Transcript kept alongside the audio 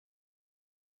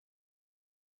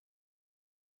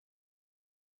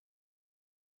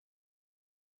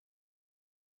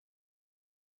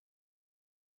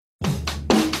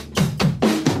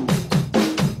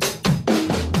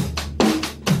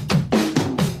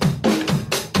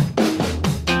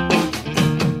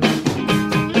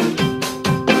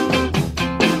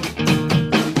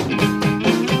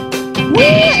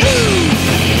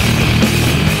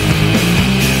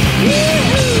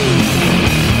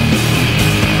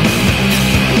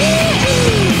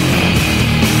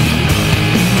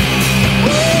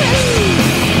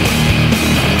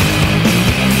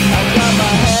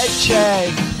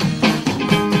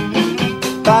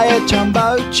a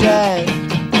jumbo jet.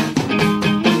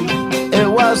 It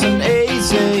wasn't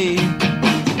easy,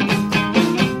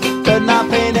 but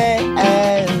nothing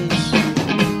is.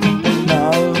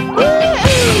 No.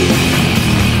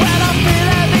 When I feel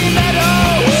heavy metal,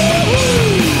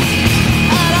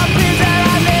 and I feel that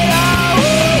I need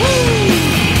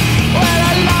when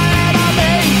I lie and I'm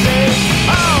easy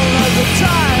all of the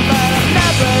time, but I'm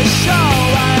never sure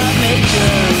why I need you.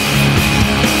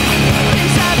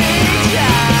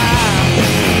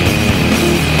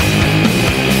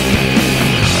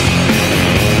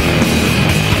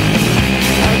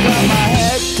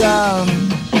 Down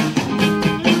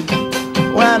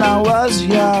when I was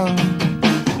young.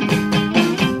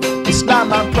 It's not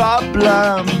my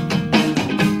problem.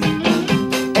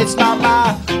 It's not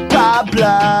my problem.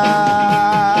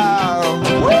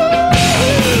 When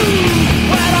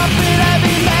I feel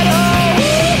heavy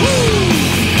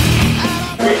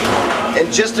metal.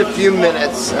 In just a few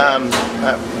minutes,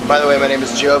 by the way, my name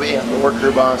is Joby. I'm the work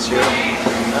crew boss here.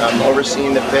 I'm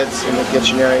overseeing the pits in the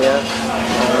kitchen area.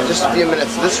 Just a few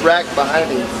minutes. This rack behind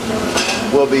me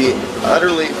will be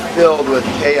utterly filled with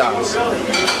chaos.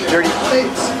 Dirty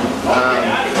plates,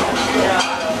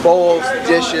 bowls,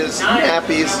 dishes,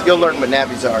 nappies. You'll learn what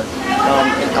nappies are,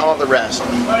 and all the rest.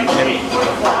 And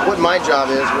what my job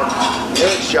is, what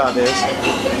Eric's job is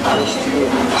to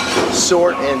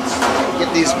sort and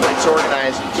get these plates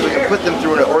organized so we can put them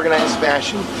through in an organized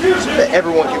fashion so that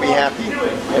everyone can be happy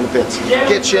in the pits.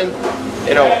 Kitchen,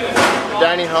 you know,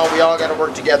 dining hall, we all got to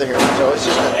work together here. So it's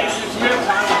just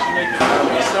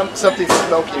something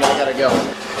smoking. I got to go.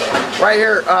 Right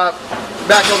here,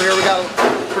 back over here, we got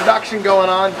production going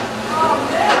on.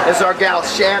 This is our gal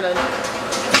Shannon.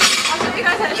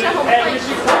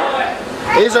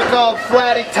 These are called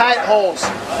flatty tight holes.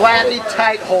 Flatty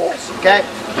tight holes. Okay.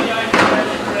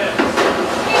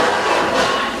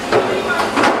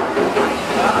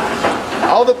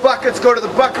 All the buckets go to the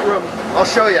bucket room. I'll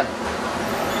show you.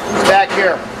 It's back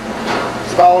here.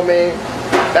 Just follow me.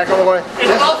 Back all the way.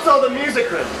 It's also the music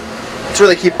room. It's where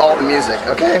they keep all the music,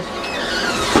 okay?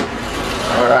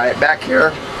 Alright, back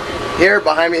here. Here,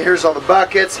 behind me, here's all the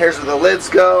buckets. Here's where the lids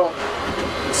go.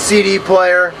 CD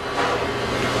player.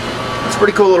 It's a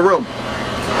pretty cool little room.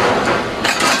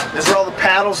 This is where all the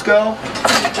paddles go.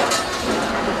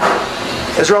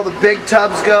 This is where all the big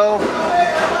tubs go.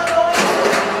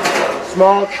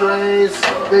 Small trays,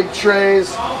 big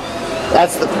trays.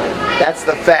 That's the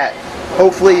fat.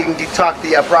 Hopefully you can talk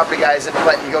the property guys into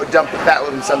letting you go dump the fat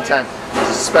with them sometime. There's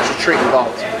a special treat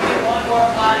involved.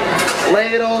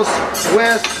 Ladles,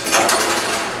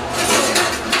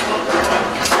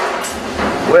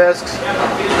 whisks,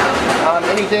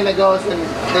 anything that goes in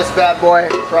this bad boy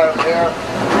right over here.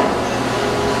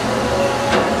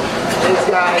 These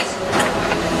guys,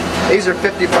 these are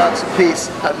 50 bucks a piece,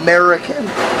 American.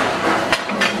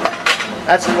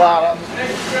 That's a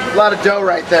lot of dough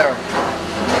right there.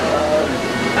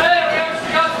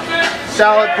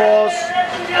 Salad bowls.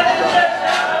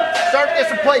 Start to get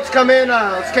some plates come in.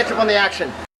 Let's catch up on the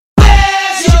action.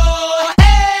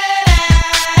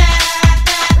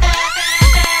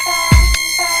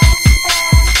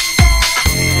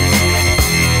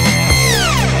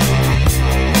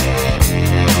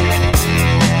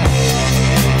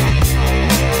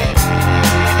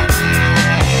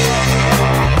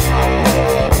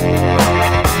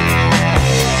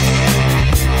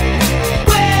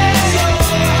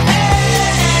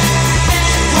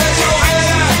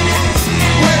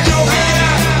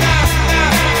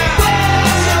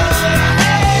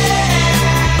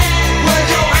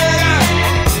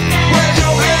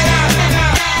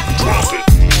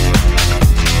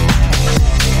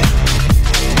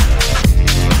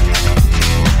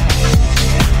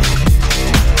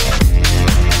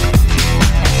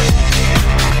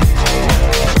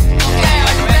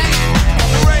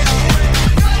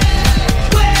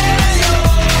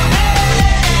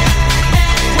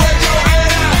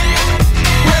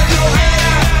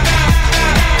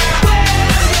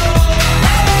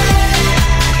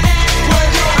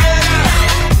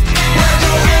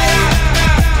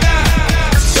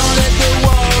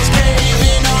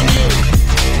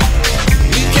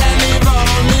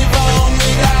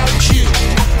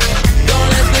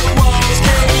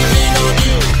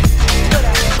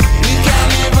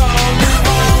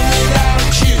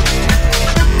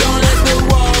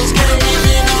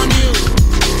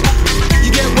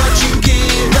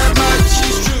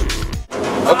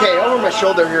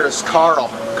 Shoulder here is Carl.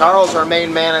 Carl's our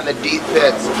main man in the deep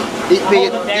pits. Deep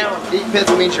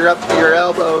pits means you're up to your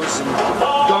elbows and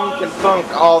gunk and funk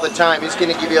all the time. He's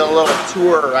going to give you a little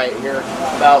tour right here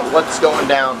about what's going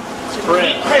down.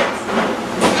 Sprint.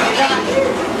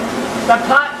 the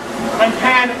pot and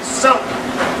pan soak.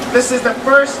 This is the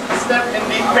first step in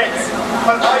the pits.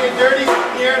 Put all your dirties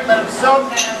in here, let them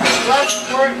soak.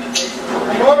 Less work, the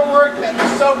more work that the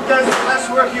soap does, the less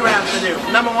work you have to do.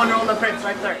 Number one rule in the pits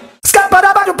right there.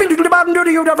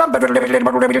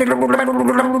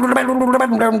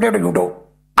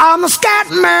 I'm a scat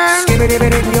man.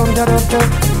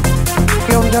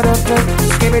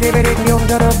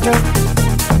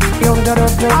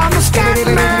 I'm a scat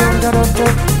man.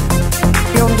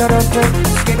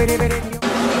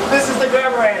 This is the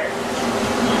carburetor.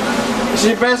 It's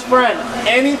your best friend.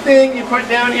 Anything you put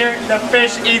down here, the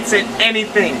fish eats it.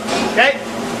 Anything. Okay?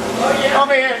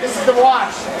 Over here, this is the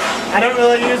wash. I don't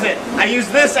really use it. I use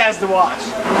this as the wash.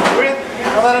 With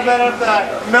a little bit of the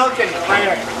milking right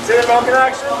here. See the milking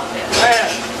action? Right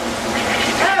here.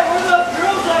 Hey, where are those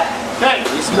drills at? Okay.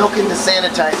 He's milking the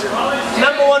sanitizer.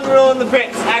 Number one rule in the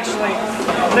pits, actually.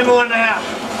 Number 1.5.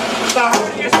 The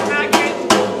harder you smack it,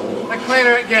 the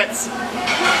cleaner it gets.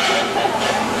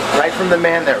 Right from the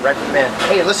man there, right from the man.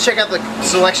 Hey, let's check out the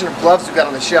selection of gloves we've got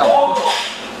on the shelf.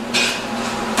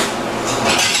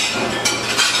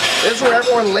 This is where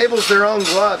everyone labels their own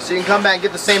gloves, so you can come back and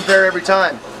get the same pair every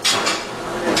time.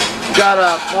 We've got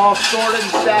all sorted and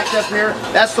stacked up here.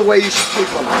 That's the way you should keep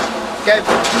them. Okay?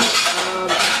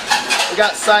 We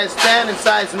got size 10 and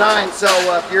size 9, so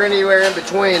if you're anywhere in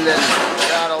between, then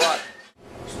you're out of luck.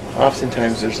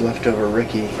 Oftentimes there's leftover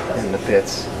Ricky in the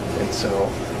pits, and so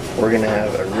we're going to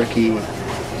have a Ricky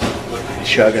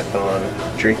Chug-a-thon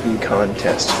drinking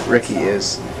contest. Ricky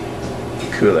is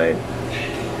Kool-Aid.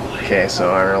 Okay,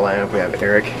 so on our lineup we have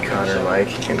Eric, Connor,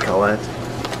 Mike, and Colette.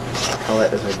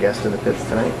 Colette is our guest in the pits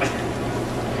tonight.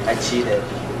 I cheated.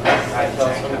 Alright, tell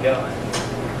us when to go.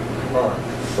 Well,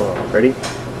 ready? 3,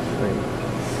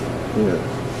 2, 1.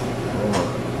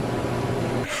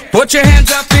 Put your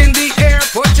hands up in the air,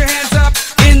 put your hands up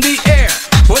in the air.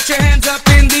 Put your hands up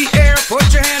in the air,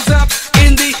 put your hands up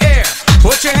in the air.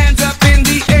 Put your hands up in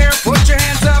the air, put your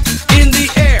hands up in the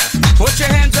air. Put your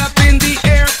hands up in the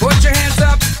air, put your hands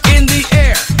up in the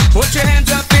air. Put your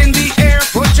hands up in the air,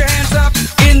 put your hands up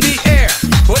in the air.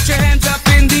 Put your hands up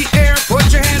in the air,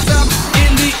 put your hands up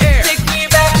in the air. Take me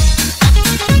back.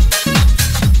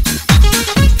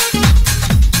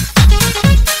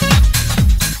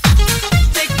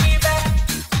 Take me back.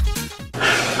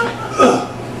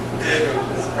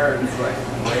 This hurts like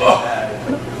way bad.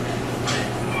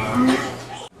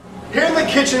 Here in the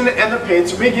kitchen and the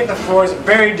pits, we get the floors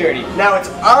very dirty. Now it's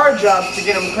our job to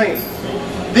get them clean.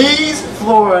 These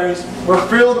floors were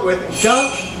filled with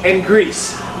gunk and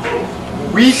grease.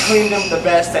 We clean them the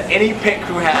best that any pit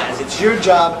crew has. It's your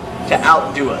job to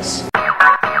outdo us.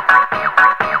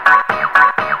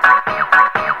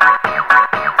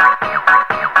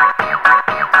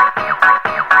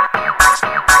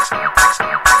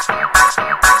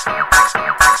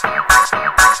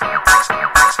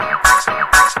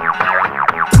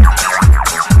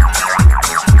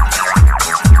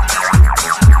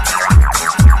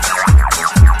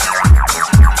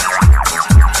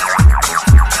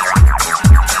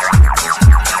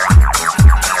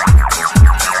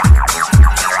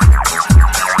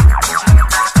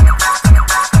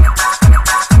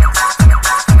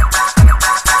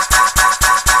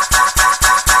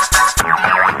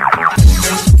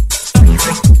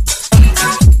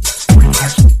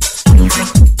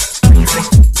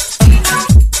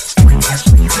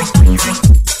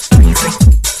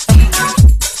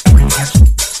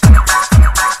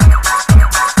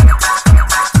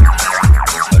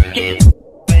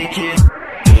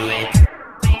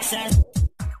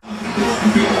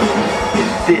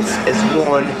 This is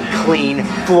one clean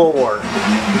floor.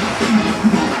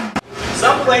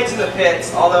 Some plates in the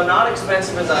pits, although not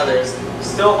expensive as others,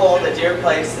 still hold a dear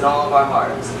place in all of our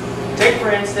hearts. Take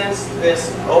for instance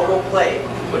this oval plate,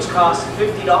 which costs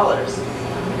 $50.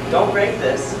 Don't break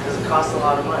this, because it costs a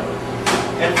lot of money.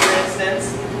 And for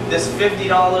instance, this $50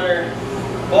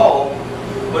 bowl,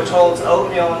 which holds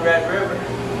oatmeal and Red River.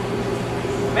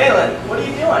 Malin, what are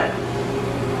you doing?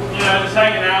 You know, just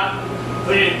hanging out,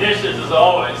 cleaning dishes as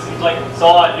always. Seems like it's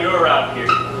all I do around here.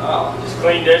 Oh. Just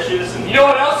clean dishes, and you know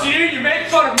what else you do? You make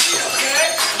fun of me, okay?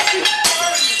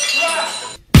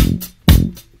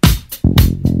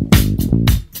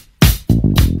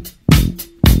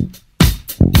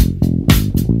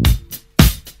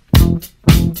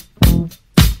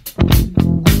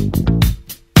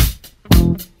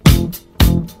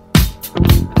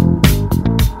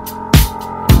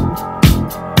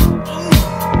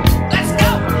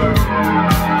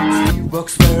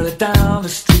 Walks barely down the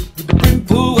street with the brim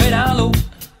pulled way down low.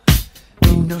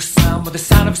 Ain't no sound but the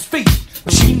sound of his feet.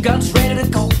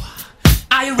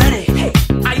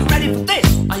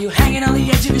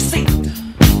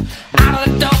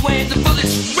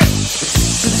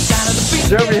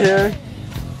 Joby here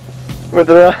with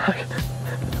the rock.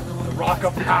 The rock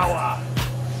of power.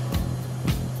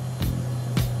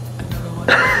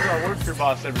 This is our work crew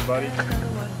boss, everybody.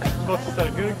 He's supposed to set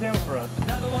a good example for us.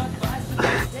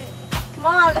 Come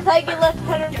on, I thought you lift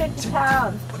 150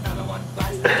 pounds.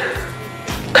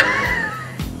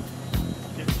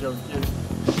 Get it, Joe, get it.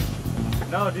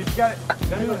 No, dude, you got it. You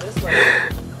gotta go this way.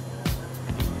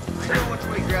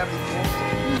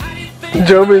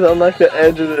 Joby's on like the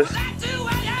edge of this,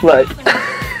 like,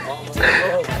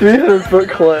 300-foot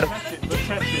cliff. Let's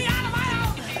test it.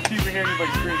 See if we hear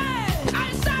anybody screaming.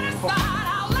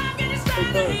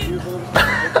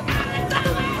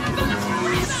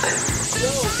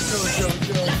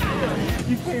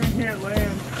 You can't even hear it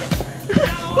land.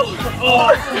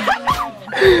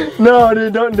 No,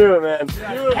 dude, don't do it, man.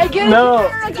 Hey, get him, No.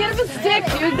 get him a stick,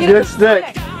 dude. Get a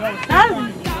stick.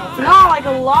 That's not like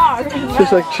a log.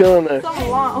 Just like chilling there. It's a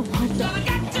log.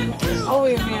 Oh,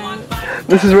 wait, man.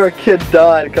 This is where a kid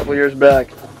died a couple years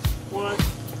back. What?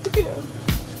 Yeah,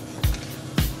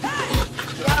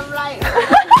 I'm right.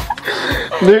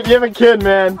 Dude, you have a kid,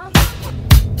 man.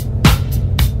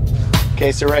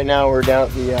 Okay, so right now we're down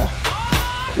at the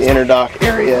interdock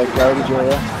area, garbage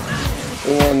area,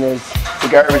 and there's the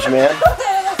garbage man,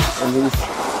 and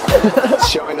he's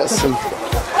showing us some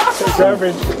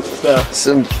garbage stuff,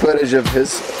 some footage of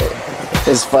his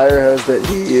fire hose that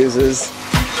he uses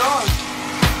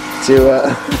to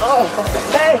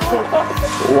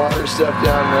water stuff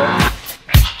down there.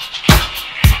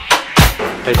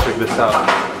 Hey, check this out.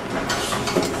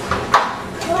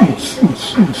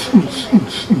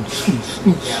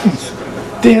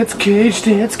 Dance cage,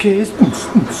 dance cage.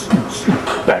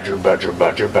 Badger, badger,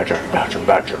 badger, badger, badger,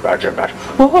 badger, badger, badger.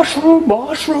 Mushroom,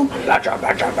 mushroom. Badger,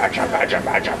 badger, badger, badger,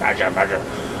 badger, badger, badger.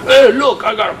 Hey, look,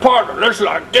 I got a partner. Let's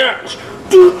like dance.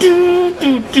 Do do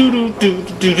do do do do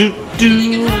do do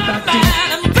do.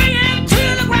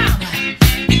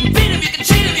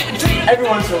 Every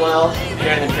once in a while,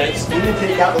 here in the pits, we need to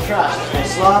take out the trash. The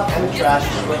slop and the trash,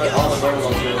 just bring it all the way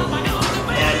along through.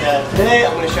 And today,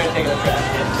 I'm going to try and take out the trash.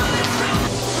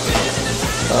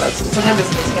 Sometimes it's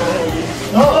kind of heavy.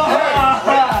 Oh,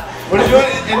 hey! What are you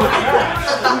doing in the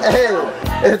trash? Hey,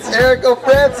 it's Eric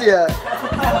O'Francia.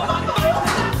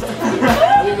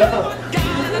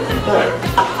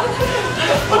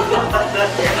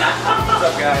 What's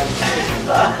up, guys?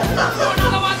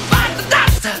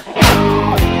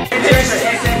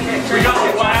 We got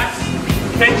the wax.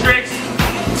 Matrix,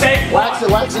 take one.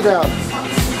 Wax it down.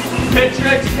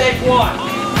 Matrix, take one.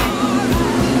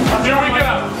 Here we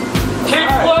go. Kick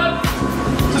flip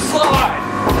to slide.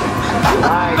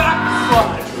 Nice. Back to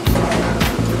slide.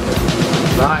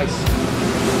 Nice.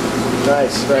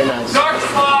 Nice, very nice. Dark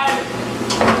slide.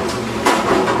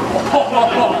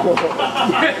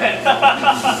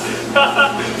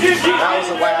 That was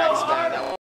a wax.